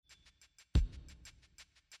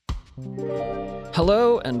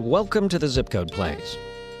Hello and welcome to the Zip Code Plays,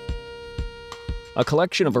 a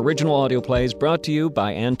collection of original audio plays brought to you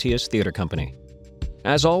by Antaeus Theater Company.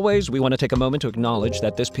 As always, we want to take a moment to acknowledge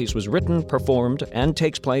that this piece was written, performed, and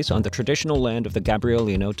takes place on the traditional land of the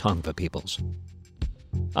Gabrielino Tongva peoples.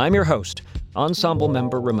 I'm your host, ensemble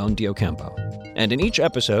member Ramon Diocampo, and in each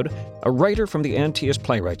episode, a writer from the Antaeus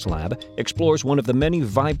Playwrights Lab explores one of the many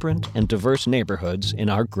vibrant and diverse neighborhoods in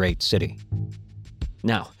our great city.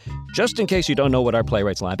 Now, just in case you don't know what our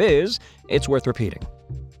Playwrights Lab is, it's worth repeating.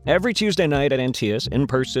 Every Tuesday night at Antaeus, in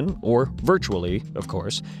person, or virtually, of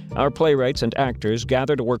course, our playwrights and actors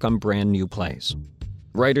gather to work on brand new plays.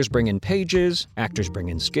 Writers bring in pages, actors bring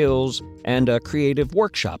in skills, and a creative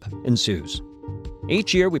workshop ensues.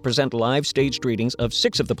 Each year, we present live staged readings of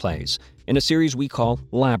 6 of the plays in a series we call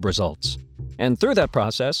Lab Results. And through that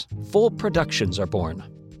process, full productions are born.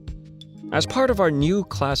 As part of our New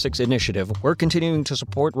Classics initiative, we're continuing to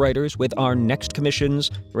support writers with our next commissions,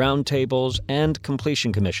 roundtables, and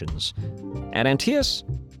completion commissions. At Antaeus,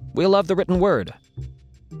 we love the written word.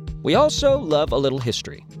 We also love a little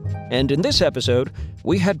history. And in this episode,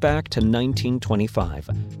 we head back to 1925,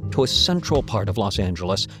 to a central part of Los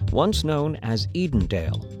Angeles, once known as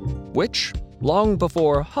Edendale, which, long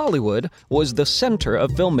before Hollywood, was the center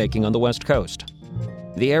of filmmaking on the West Coast.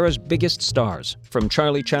 The era's biggest stars, from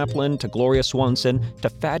Charlie Chaplin to Gloria Swanson to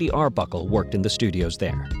Fatty Arbuckle, worked in the studios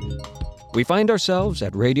there. We find ourselves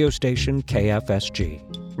at radio station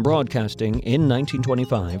KFSG, broadcasting in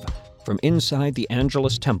 1925 from inside the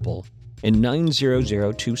Angelus Temple in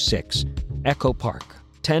 90026 Echo Park,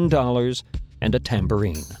 $10 and a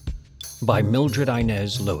Tambourine, by Mildred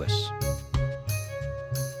Inez Lewis.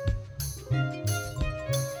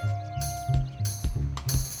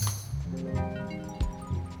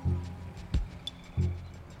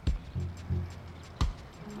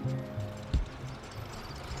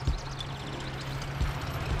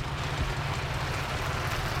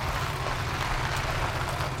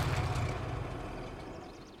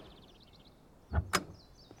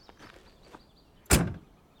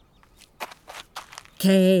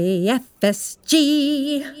 KFSG.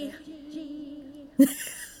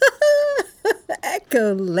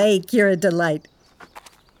 Echo Lake, you're a delight.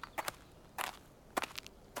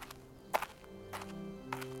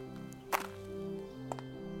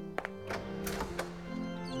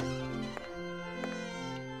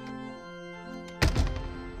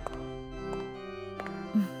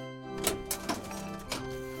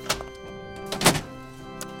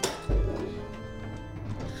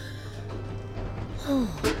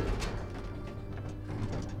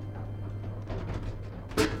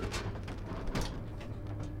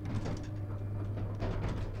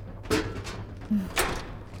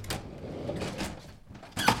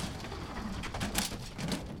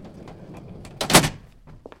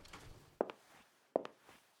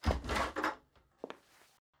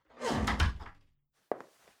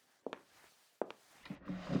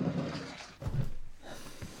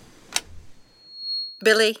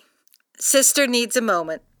 Billy, sister needs a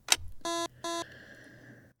moment.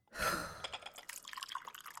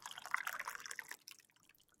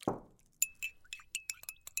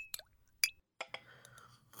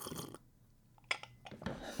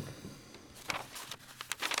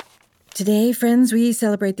 Today, friends, we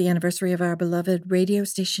celebrate the anniversary of our beloved radio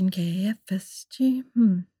station KFSG.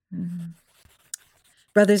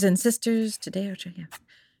 Brothers and sisters, today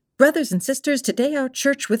our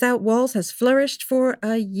church without walls has flourished for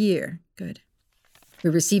a year. Good.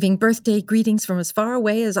 We're receiving birthday greetings from as far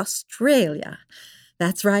away as Australia.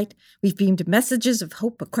 That's right, we've beamed messages of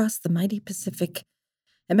hope across the mighty Pacific.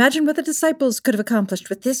 Imagine what the disciples could have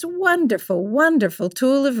accomplished with this wonderful, wonderful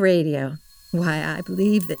tool of radio. Why, I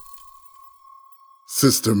believe that...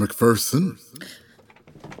 Sister McPherson?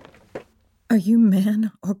 Are you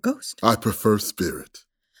man or ghost? I prefer spirit.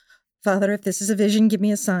 Father, if this is a vision, give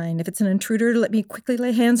me a sign. If it's an intruder, let me quickly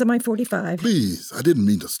lay hands on my 45. Please, I didn't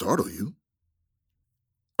mean to startle you.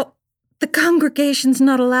 Oh, the congregation's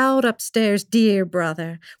not allowed upstairs, dear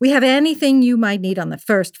brother. We have anything you might need on the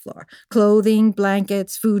first floor. Clothing,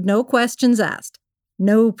 blankets, food, no questions asked.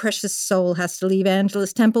 No precious soul has to leave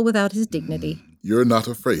Angelus Temple without his dignity. You're not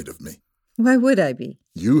afraid of me. Why would I be?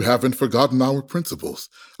 You haven't forgotten our principles.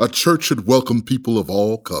 A church should welcome people of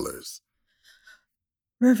all colors.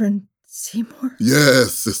 Reverend Seymour?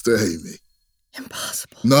 Yes, Sister Amy.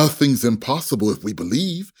 Impossible. Nothing's impossible if we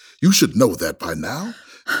believe. You should know that by now.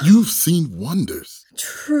 You've seen wonders.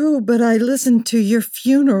 True, but I listened to your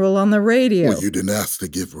funeral on the radio. Well, you didn't ask to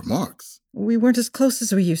give remarks. We weren't as close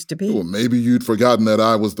as we used to be. Well, maybe you'd forgotten that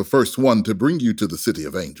I was the first one to bring you to the City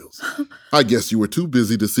of Angels. I guess you were too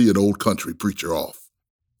busy to see an old country preacher off.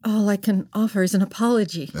 All I can offer is an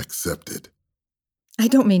apology. Accepted. I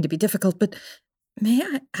don't mean to be difficult, but may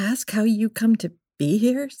I ask how you come to be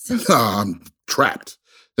here since... I'm trapped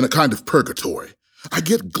in a kind of purgatory. I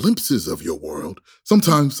get glimpses of your world.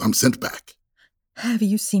 Sometimes I'm sent back. Have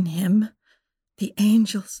you seen him? The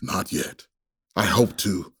angels? Not yet. I hope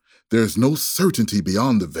to. There's no certainty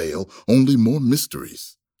beyond the veil, only more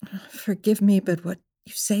mysteries. Forgive me, but what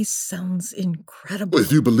you say sounds incredible.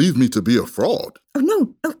 If you believe me to be a fraud. Oh,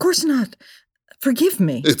 no, of course not. Forgive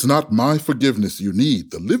me. It's not my forgiveness you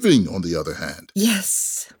need, the living, on the other hand.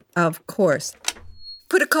 Yes, of course.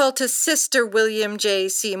 Put a call to Sister William J.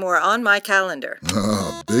 Seymour on my calendar.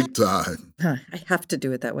 Ah, big time. I have to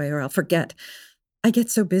do it that way or I'll forget. I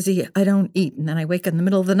get so busy, I don't eat, and then I wake in the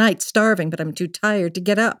middle of the night starving, but I'm too tired to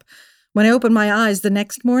get up. When I open my eyes the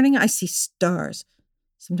next morning, I see stars.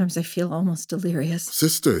 Sometimes I feel almost delirious.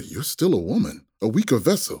 Sister, you're still a woman, a weaker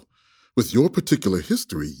vessel. With your particular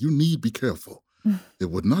history, you need be careful. It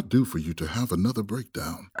would not do for you to have another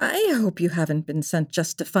breakdown. I hope you haven't been sent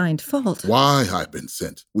just to find fault. Why I've been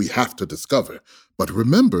sent, we have to discover. But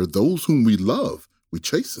remember, those whom we love, we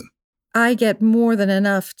chasten. I get more than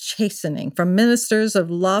enough chastening from ministers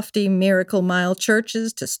of lofty Miracle Mile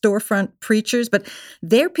churches to storefront preachers, but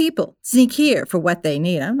their people sneak here for what they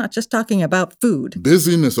need. I'm not just talking about food.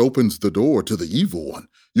 Busyness opens the door to the evil one.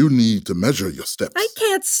 You need to measure your steps. I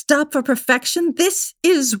can't stop for perfection. This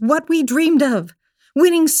is what we dreamed of.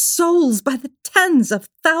 Winning souls by the tens of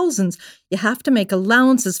thousands. You have to make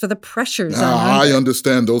allowances for the pressures on I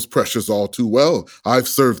understand those pressures all too well. I've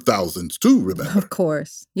served thousands too, remember? Of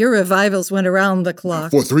course. Your revivals went around the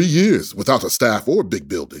clock. For 3 years, without a staff or big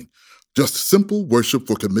building. Just simple worship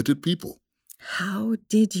for committed people. How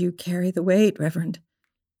did you carry the weight, Reverend?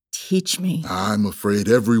 Teach me. I'm afraid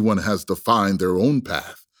everyone has to find their own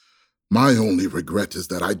path. My only regret is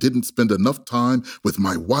that I didn't spend enough time with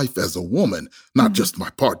my wife as a woman, not just my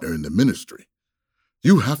partner in the ministry.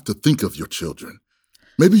 You have to think of your children.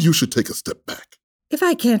 Maybe you should take a step back. If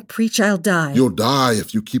I can't preach, I'll die. You'll die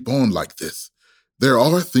if you keep on like this. There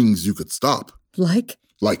are things you could stop. Like?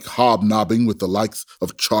 Like hobnobbing with the likes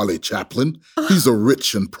of Charlie Chaplin. He's a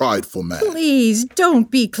rich and prideful man. Please,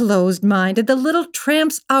 don't be closed-minded. The little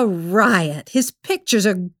tramp's a riot. His pictures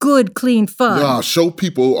are good, clean fun. Show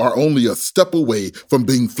people are only a step away from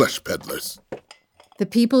being flesh peddlers. The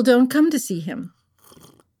people don't come to see him.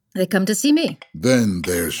 They come to see me. Then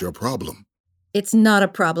there's your problem. It's not a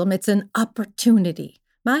problem. It's an opportunity.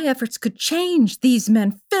 My efforts could change these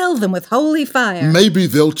men, fill them with holy fire. Maybe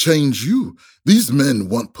they'll change you. These men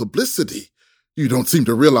want publicity. You don't seem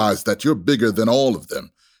to realize that you're bigger than all of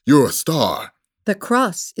them. You're a star. The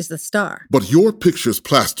cross is the star. But your picture's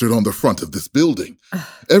plastered on the front of this building.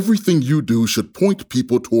 Everything you do should point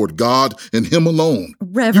people toward God and Him alone.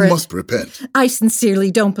 Reverend, you must repent. I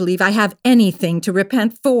sincerely don't believe I have anything to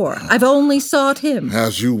repent for. I've only sought Him.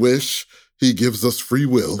 As you wish. He gives us free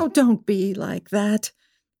will. Oh, don't be like that.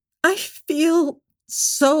 I feel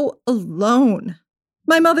so alone.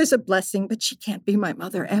 My mother's a blessing, but she can't be my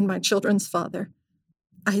mother and my children's father.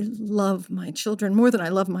 I love my children more than I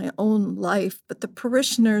love my own life, but the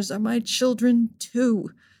parishioners are my children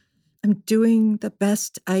too. I'm doing the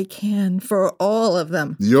best I can for all of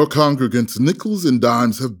them. Your congregants' nickels and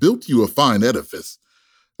dimes have built you a fine edifice.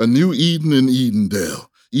 A new Eden in Edendale.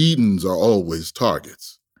 Edens are always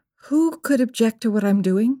targets. Who could object to what I'm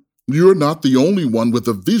doing? You're not the only one with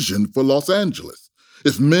a vision for Los Angeles.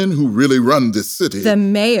 If men who really run this city... The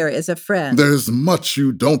mayor is a friend. There's much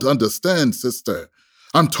you don't understand, sister.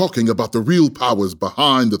 I'm talking about the real powers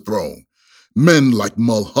behind the throne. Men like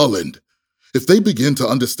Mulholland. If they begin to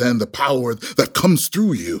understand the power that comes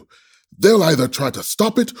through you, they'll either try to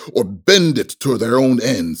stop it or bend it to their own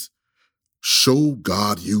ends. Show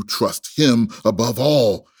God you trust Him above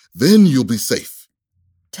all. Then you'll be safe.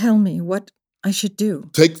 Tell me what I should do.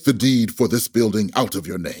 Take the deed for this building out of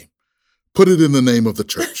your name. Put it in the name of the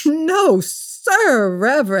church. No, sir,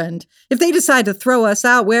 Reverend. If they decide to throw us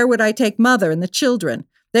out, where would I take Mother and the children?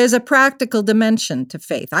 There's a practical dimension to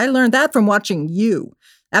faith. I learned that from watching you.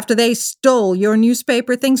 After they stole your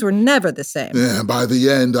newspaper, things were never the same. Yeah, by the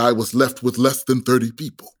end, I was left with less than 30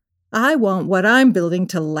 people. I want what I'm building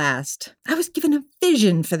to last. I was given a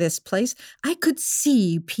vision for this place. I could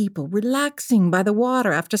see people relaxing by the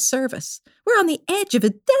water after service. We're on the edge of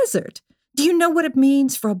a desert. Do you know what it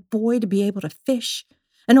means for a boy to be able to fish?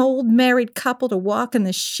 An old married couple to walk in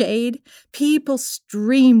the shade? People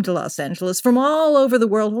streamed to Los Angeles from all over the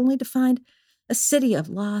world only to find a city of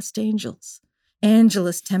lost angels.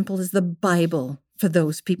 Angelus Temple is the Bible for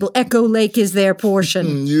those people. Echo Lake is their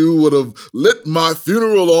portion. You would have lit my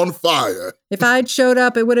funeral on fire. If I'd showed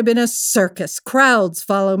up, it would have been a circus. Crowds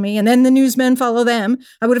follow me, and then the newsmen follow them.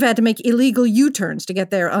 I would have had to make illegal U-turns to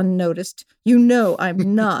get there unnoticed. You know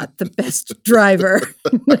I'm not the best driver.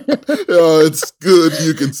 It's good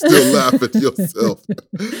you can still laugh at yourself.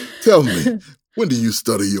 Tell me, when do you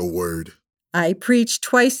study your word? I preach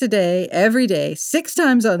twice a day, every day, 6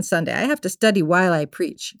 times on Sunday. I have to study while I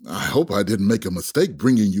preach. I hope I didn't make a mistake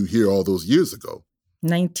bringing you here all those years ago.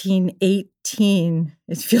 1918.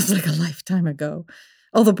 It feels like a lifetime ago.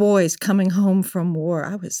 All the boys coming home from war.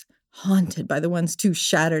 I was haunted by the ones too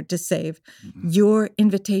shattered to save. Your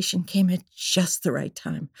invitation came at just the right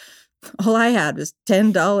time. All I had was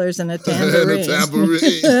 $10 and a tambourine. And a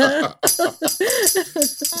tambourine.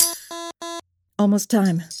 Almost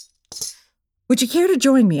time. Would you care to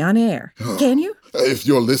join me on air? Can you? If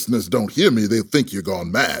your listeners don't hear me, they'll think you're gone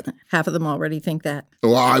mad. Half of them already think that.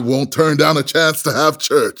 Oh, I won't turn down a chance to have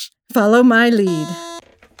church. Follow my lead.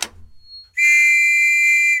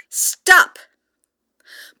 Stop!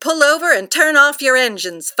 Pull over and turn off your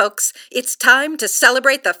engines, folks. It's time to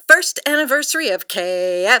celebrate the first anniversary of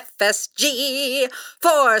KFSG,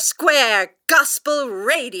 Foursquare Gospel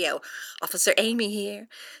Radio. Officer Amy here.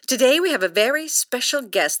 Today we have a very special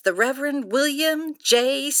guest, the Reverend William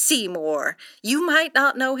J. Seymour. You might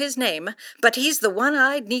not know his name, but he's the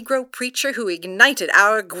one-eyed Negro preacher who ignited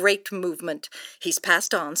our great movement. He's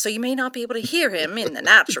passed on, so you may not be able to hear him in the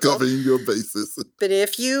natural. Covering your bases. But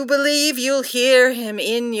if you believe, you'll hear him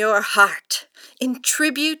in your heart. In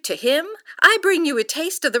tribute to him, I bring you a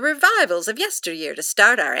taste of the revivals of yesteryear to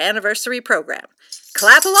start our anniversary program.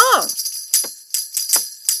 Clap along!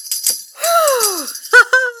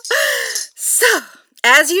 So,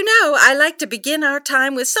 as you know, I like to begin our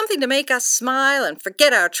time with something to make us smile and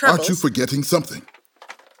forget our troubles. Aren't you forgetting something?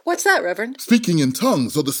 What's that, Reverend? Speaking in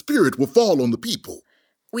tongues so the Spirit will fall on the people.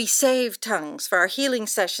 We save tongues for our healing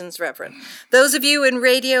sessions, Reverend. Those of you in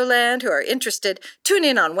Radioland who are interested, tune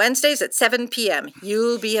in on Wednesdays at 7 p.m.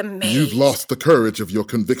 You'll be amazed. You've lost the courage of your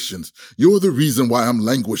convictions. You're the reason why I'm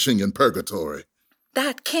languishing in purgatory.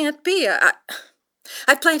 That can't be.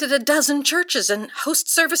 I've planted 12 churches and host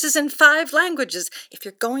services in 5 languages. If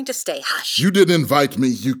you're going to stay, hush. You didn't invite me.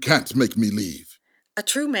 You can't make me leave. A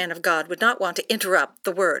true man of God would not want to interrupt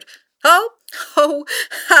the word.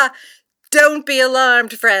 Don't be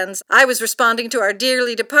alarmed, friends. I was responding to our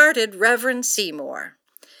dearly departed Reverend Seymour.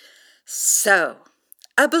 So,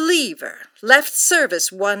 a believer left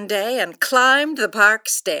service one day and climbed the park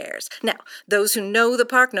stairs. Now, those who know the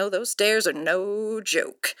park know those stairs are no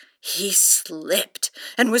joke. He slipped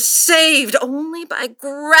and was saved only by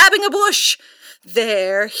grabbing a bush.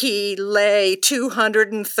 There he lay,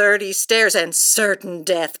 230 stairs and certain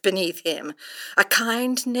death beneath him. A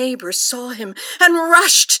kind neighbor saw him and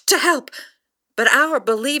rushed to help, but our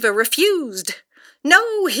believer refused.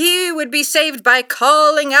 No, he would be saved by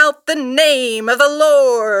calling out the name of the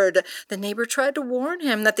Lord. The neighbor tried to warn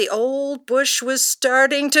him that the old bush was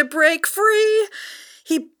starting to break free.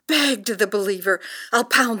 He begged the believer, "I'll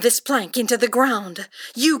pound this plank into the ground.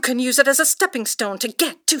 You can use it as a stepping stone to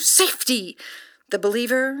get to safety." The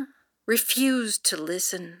believer refused to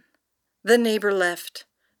listen. The neighbor left.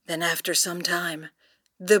 Then after some time,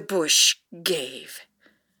 the bush gave.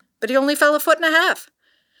 But he only fell 1.5 feet.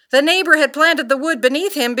 The neighbor had planted the wood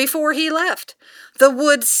beneath him before he left. The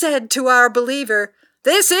wood said to our believer,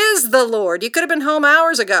 "This is the Lord. You could have been home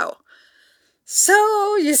hours ago."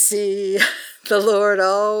 So, you see, the Lord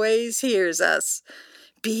always hears us.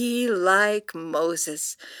 Be like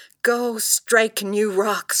Moses. Go strike new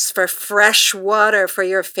rocks for fresh water for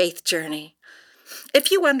your faith journey.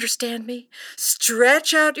 If you understand me,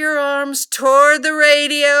 stretch out your arms toward the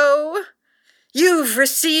radio. You've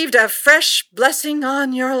received a fresh blessing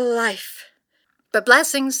on your life. But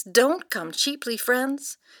blessings don't come cheaply,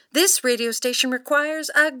 friends. This radio station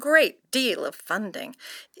requires a great deal of funding.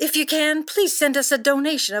 If you can, please send us a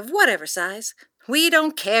donation of whatever size. We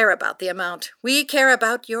don't care about the amount. We care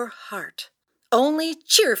about your heart. Only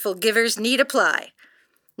cheerful givers need apply.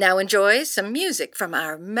 Now enjoy some music from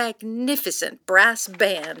our magnificent brass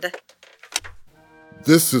band.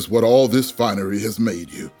 This is what all this finery has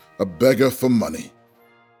made you, a beggar for money.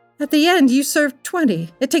 At the end, you served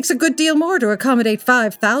 20. It takes a good deal more to accommodate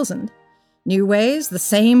 5,000. New ways, the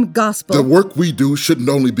same gospel. The work we do shouldn't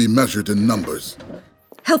only be measured in numbers.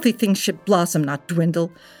 Healthy things should blossom, not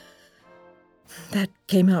dwindle. That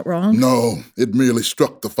came out wrong? No, it merely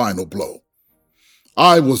struck the final blow.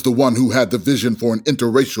 I was the one who had the vision for an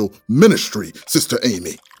interracial ministry, Sister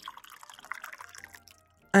Amy.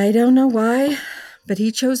 I don't know why, but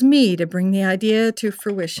he chose me to bring the idea to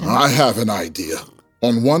fruition. I have an idea.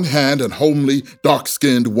 On one hand, an homely,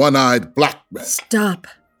 dark-skinned, one-eyed black man. Stop.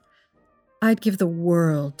 I'd give the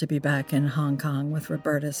world to be back in Hong Kong with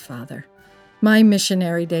Roberta's father. My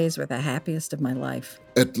missionary days were the happiest of my life.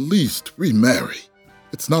 At least remarry.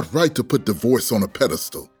 It's not right to put divorce on a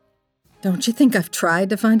pedestal. Don't you think I've tried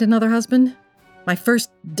to find another husband? My first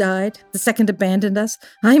died, the second abandoned us.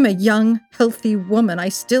 I'm a young, healthy woman. I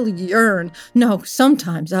still yearn. No,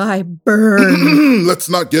 sometimes I burn. Let's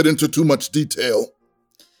not get into too much detail.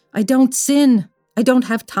 I don't sin. I don't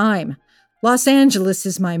have time. Los Angeles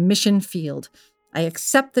is my mission field. I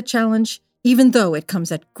accept the challenge, even though it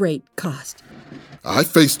comes at great cost. I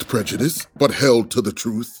faced prejudice, but held to the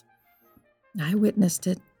truth. I witnessed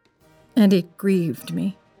it, and it grieved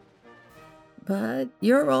me. But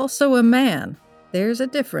you're also a man. There's a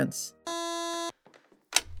difference.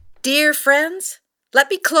 Dear friends, let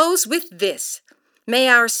me close with this. May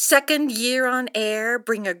our second year on air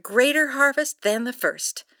bring a greater harvest than the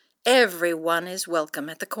first. Everyone is welcome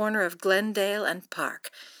at the corner of Glendale and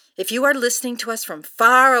Park. If you are listening to us from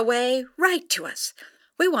far away, write to us.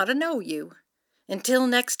 We want to know you. Until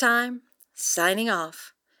next time, signing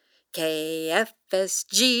off.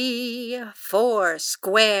 KFSG 4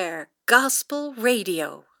 Square Gospel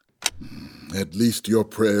Radio. At least your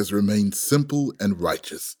prayers remained simple and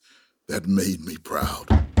righteous. That made me proud.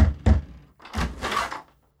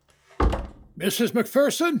 Mrs.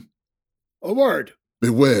 McPherson, a word.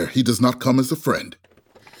 Beware, he does not come as a friend.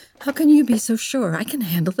 How can you be so sure? I can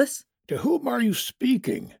handle this. To whom are you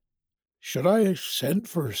speaking? Should I send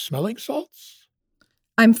for smelling salts?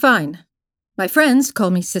 I'm fine. My friends call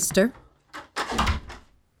me sister.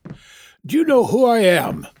 Do you know who I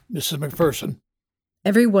am, Mrs. McPherson?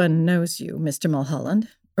 Everyone knows you, Mr. Mulholland.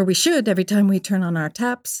 Or we should every time we turn on our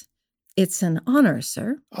taps. It's an honor,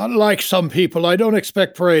 sir. Unlike some people, I don't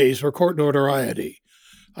expect praise or court notoriety.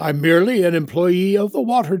 I'm merely an employee of the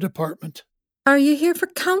water department. Are you here for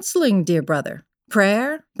counseling, dear brother?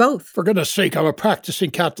 Prayer? Both? For goodness sake, I'm a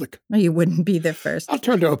practicing Catholic. You wouldn't be the first. I'll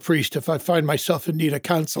turn to a priest if I find myself in need of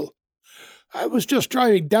counsel. I was just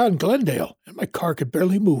driving down Glendale, and my car could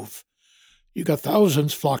barely move. You got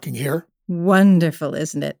thousands flocking here. Wonderful,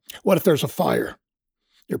 isn't it? What if there's a fire?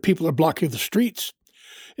 Your people are blocking the streets.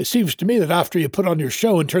 It seems to me that after you put on your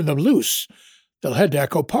show and turn them loose, they'll head to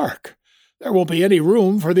Echo Park. There won't be any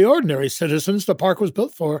room for the ordinary citizens the park was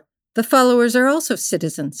built for. The followers are also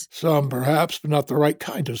citizens. Some, perhaps, but not the right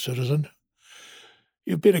kind of citizen.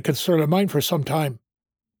 You've been a concern of mine for some time.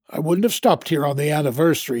 I wouldn't have stopped here on the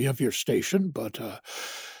anniversary of your station, but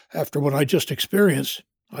after what I just experienced,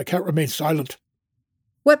 I can't remain silent.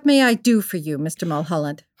 What may I do for you, Mr.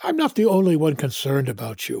 Mulholland? I'm not the only one concerned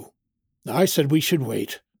about you. I said we should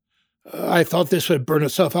wait. I thought this would burn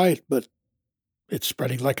itself out, but it's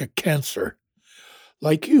spreading like a cancer.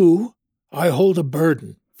 Like you, I hold a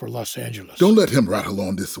burden for Los Angeles. Don't let him rattle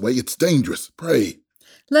on this way. It's dangerous. Pray.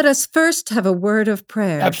 Let us first have a word of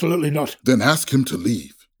prayer. Absolutely not. Then ask him to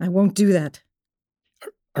leave. I won't do that.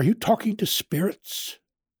 Are you talking to spirits?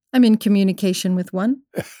 I'm in communication with one.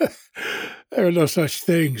 There are no such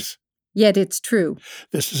things. Yet it's true.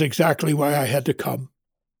 This is exactly why I had to come.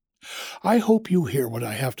 I hope you hear what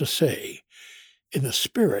I have to say in the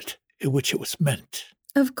spirit in which it was meant.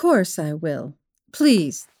 Of course I will.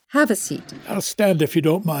 Please, have a seat. I'll stand if you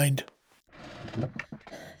don't mind.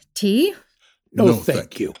 Tea? No,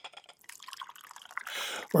 thank you.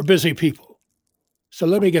 We're busy people, so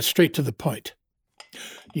let me get straight to the point.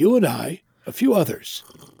 You and I, a few others,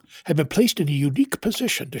 have been placed in a unique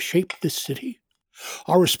position to shape this city.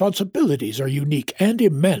 Our responsibilities are unique and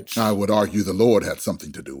immense. I would argue the Lord had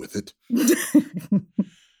something to do with it.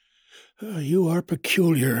 You are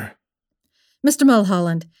peculiar. Mr.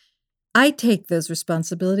 Mulholland, I take those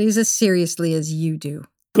responsibilities as seriously as you do.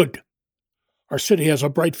 Good. Our city has a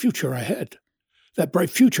bright future ahead. That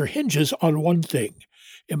bright future hinges on one thing: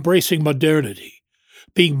 embracing modernity,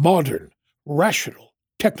 being modern, rational,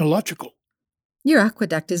 technological. Your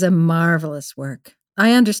aqueduct is a marvelous work.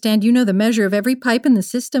 I understand you know the measure of every pipe in the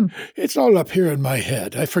system. It's all up here in my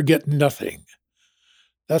head. I forget nothing.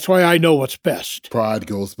 That's why I know what's best. Pride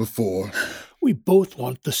goes before. We both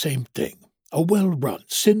want the same thing: a well-run,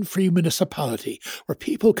 sin-free municipality where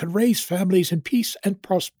people can raise families in peace and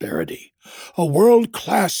prosperity. A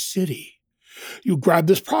world-class city. You grabbed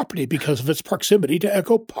this property because of its proximity to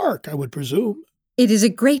Echo Park, I would presume. It is a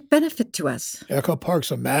great benefit to us. Echo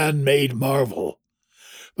Park's a man-made marvel.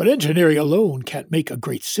 But engineering alone can't make a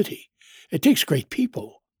great city. It takes great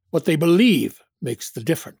people. What they believe makes the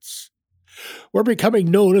difference. We're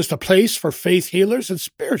becoming known as the place for faith healers and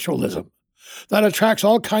spiritualism. That attracts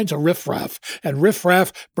all kinds of riffraff, and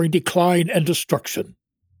riffraff bring decline and destruction.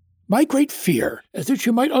 My great fear is that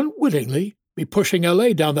you might unwittingly be pushing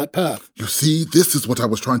L.A. down that path. You see, this is what I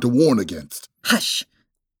was trying to warn against. Hush.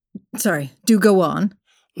 Sorry, do go on.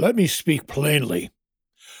 Let me speak plainly.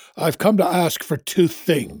 I've come to ask for two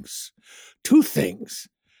things. Two things.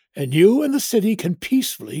 And you and the city can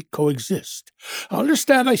peacefully coexist.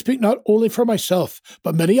 Understand I speak not only for myself,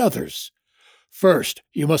 but many others. First,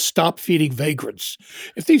 you must stop feeding vagrants.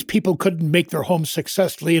 If these people couldn't make their homes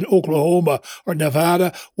successfully in Oklahoma or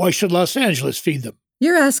Nevada, why should Los Angeles feed them?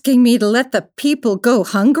 You're asking me to let the people go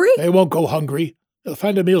hungry? They won't go hungry. They'll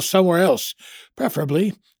find a meal somewhere else,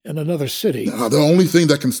 preferably in another city. Now, the only thing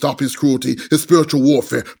that can stop his cruelty is spiritual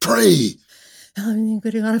warfare. Pray! Mr.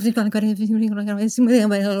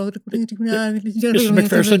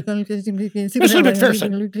 McPherson. Mr.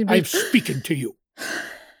 McPherson, I'm speaking to you.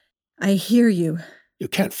 I hear you. You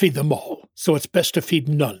can't feed them all, so it's best to feed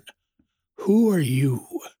none. Who are you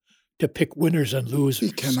to pick winners and losers?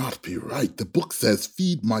 He cannot be right. The book says,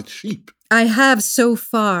 feed my sheep. I have so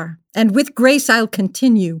far, and with grace I'll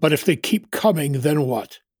continue. But if they keep coming, then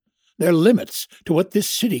what? There are limits to what this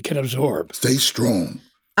city can absorb. Stay strong.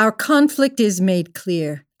 Our conflict is made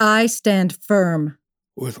clear. I stand firm.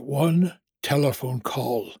 With one telephone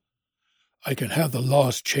call, I can have the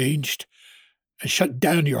laws changed and shut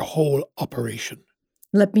down your whole operation.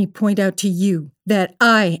 Let me point out to you that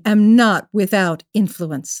I am not without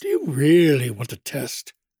influence. Do you really want to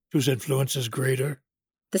test whose influence is greater?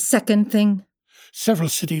 The second thing? Several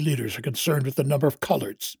city leaders are concerned with the number of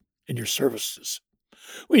coloreds in your services.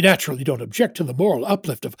 We naturally don't object to the moral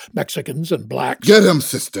uplift of Mexicans and blacks. Get him,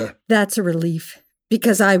 sister. That's a relief,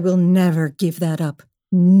 because I will never give that up.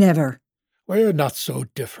 Never. We're not so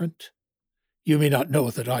different. You may not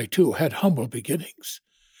know that I, too, had humble beginnings.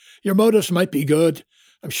 Your motives might be good.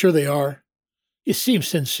 I'm sure they are. You seem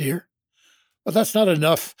sincere. But that's not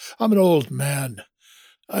enough. I'm an old man.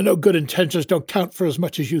 I know good intentions don't count for as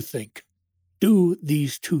much as you think. Do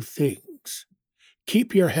these two things.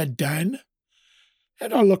 Keep your head down,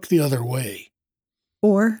 and I'll look the other way.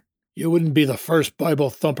 Or? You wouldn't be the first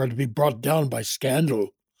Bible thumper to be brought down by scandal.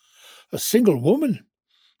 A single woman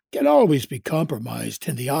can always be compromised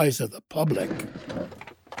in the eyes of the public.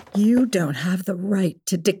 You don't have the right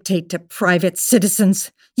to dictate to private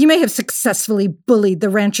citizens. You may have successfully bullied the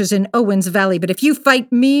ranchers in Owens Valley, but if you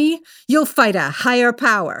fight me, you'll fight a higher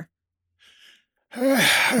power. I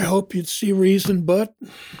hope you'd see reason, but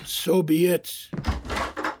so be it.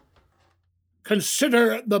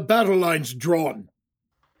 Consider the battle lines drawn.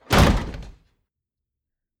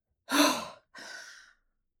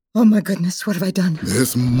 Oh my goodness, what have I done?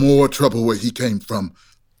 There's more trouble where he came from.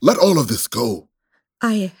 Let all of this go.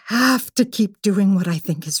 I have to keep doing what I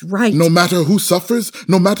think is right. No matter who suffers,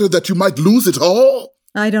 no matter that you might lose it all.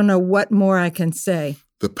 I don't know what more I can say.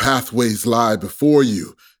 The pathways lie before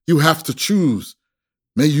you. You have to choose.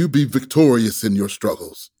 May you be victorious in your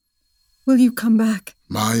struggles. Will you come back?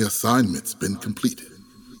 My assignment's been completed.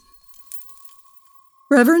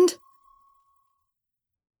 Reverend?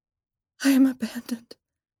 I am abandoned.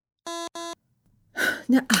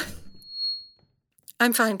 Now,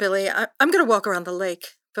 I'm fine, Billy. I'm going to walk around the lake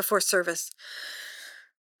before service.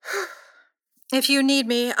 If you need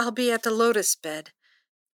me, I'll be at the lotus bed.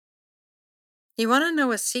 You want to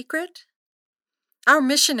know a secret? Our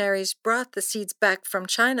missionaries brought the seeds back from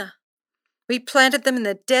China. We planted them in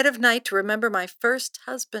the dead of night to remember my first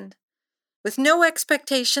husband. With no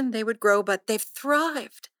expectation they would grow, but they've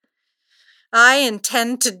thrived. I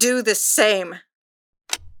intend to do the same.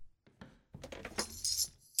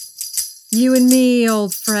 You and me,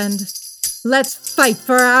 old friend. Let's fight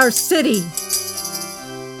for our city.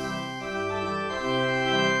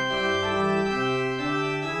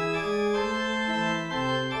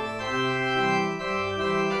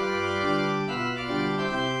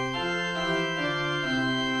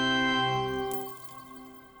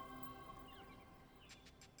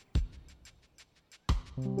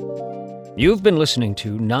 You've been listening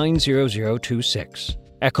to 90026,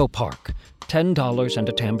 Echo Park, $10 and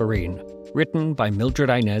a Tambourine, written by Mildred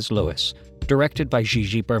Inez Lewis, directed by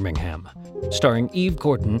Gigi Birmingham, starring Eve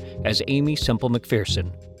Gordon as Amy Semple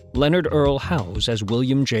McPherson, Leonard Earl Howes as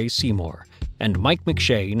William J. Seymour, and Mike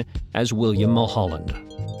McShane as William Mulholland.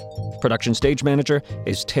 Production stage manager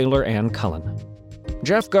is Taylor Ann Cullen.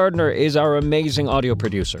 Jeff Gardner is our amazing audio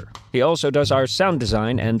producer. He also does our sound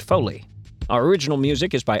design and Foley. Our original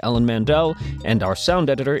music is by Ellen Mandel, and our sound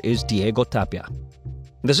editor is Diego Tapia.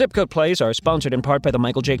 The Zip Code plays are sponsored in part by the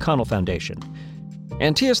Michael J. Connell Foundation.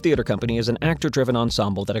 Antaeus Theater Company is an actor-driven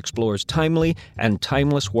ensemble that explores timely and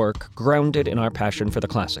timeless work grounded in our passion for the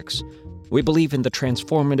classics. We believe in the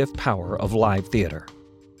transformative power of live theater.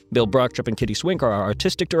 Bill Brocktrip and Kitty Swink are our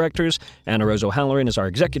artistic directors, Anna Rose O'Halloran is our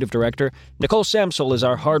executive director, Nicole Samsel is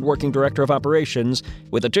our hard-working director of operations,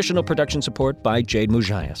 with additional production support by Jade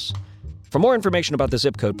Mujayas. For more information about the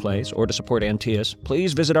Zip Code Plays or to support Antaeus,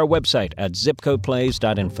 please visit our website at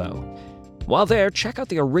zipcodeplays.info. While there, check out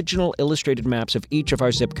the original illustrated maps of each of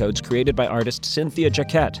our zip codes created by artist Cynthia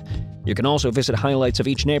Jaquette. You can also visit highlights of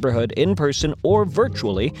each neighborhood in person or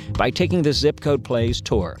virtually by taking the Zip Code Plays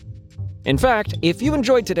tour. In fact, if you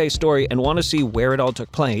enjoyed today's story and want to see where it all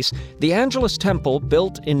took place, the Angelus Temple,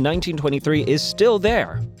 built in 1923, is still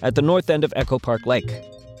there at the north end of Echo Park Lake.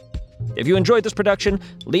 If you enjoyed this production,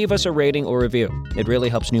 leave us a rating or review. It really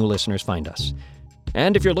helps new listeners find us.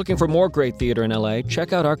 And if you're looking for more great theater in LA,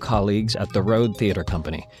 check out our colleagues at the Road Theater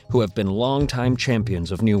Company, who have been longtime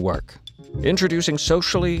champions of new work, introducing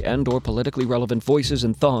socially and/or politically relevant voices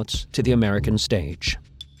and thoughts to the American stage.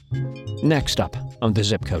 Next up on the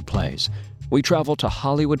Zip Code Plays, we travel to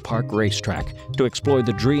Hollywood Park Racetrack to explore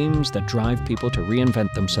the dreams that drive people to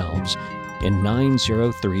reinvent themselves in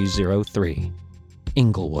 90303,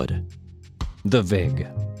 Inglewood. The Vig.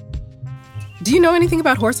 Do you know anything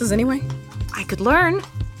about horses anyway? I could learn.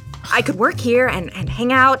 I could work here and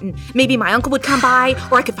hang out, and maybe my uncle would come by,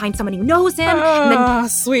 or I could find someone who knows him, and then...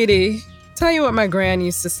 Sweetie, tell you what my gran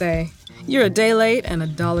used to say. You're a day late and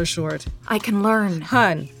 $1 short. I can learn.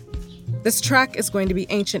 Hun, this track is going to be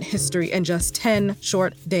ancient history in just 10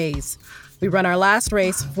 short days. We run our last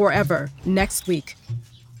race forever next week.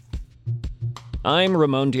 I'm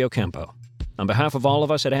Ramon Diocampo. On behalf of all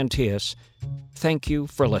of us at Antaeus, thank you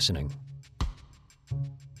for listening.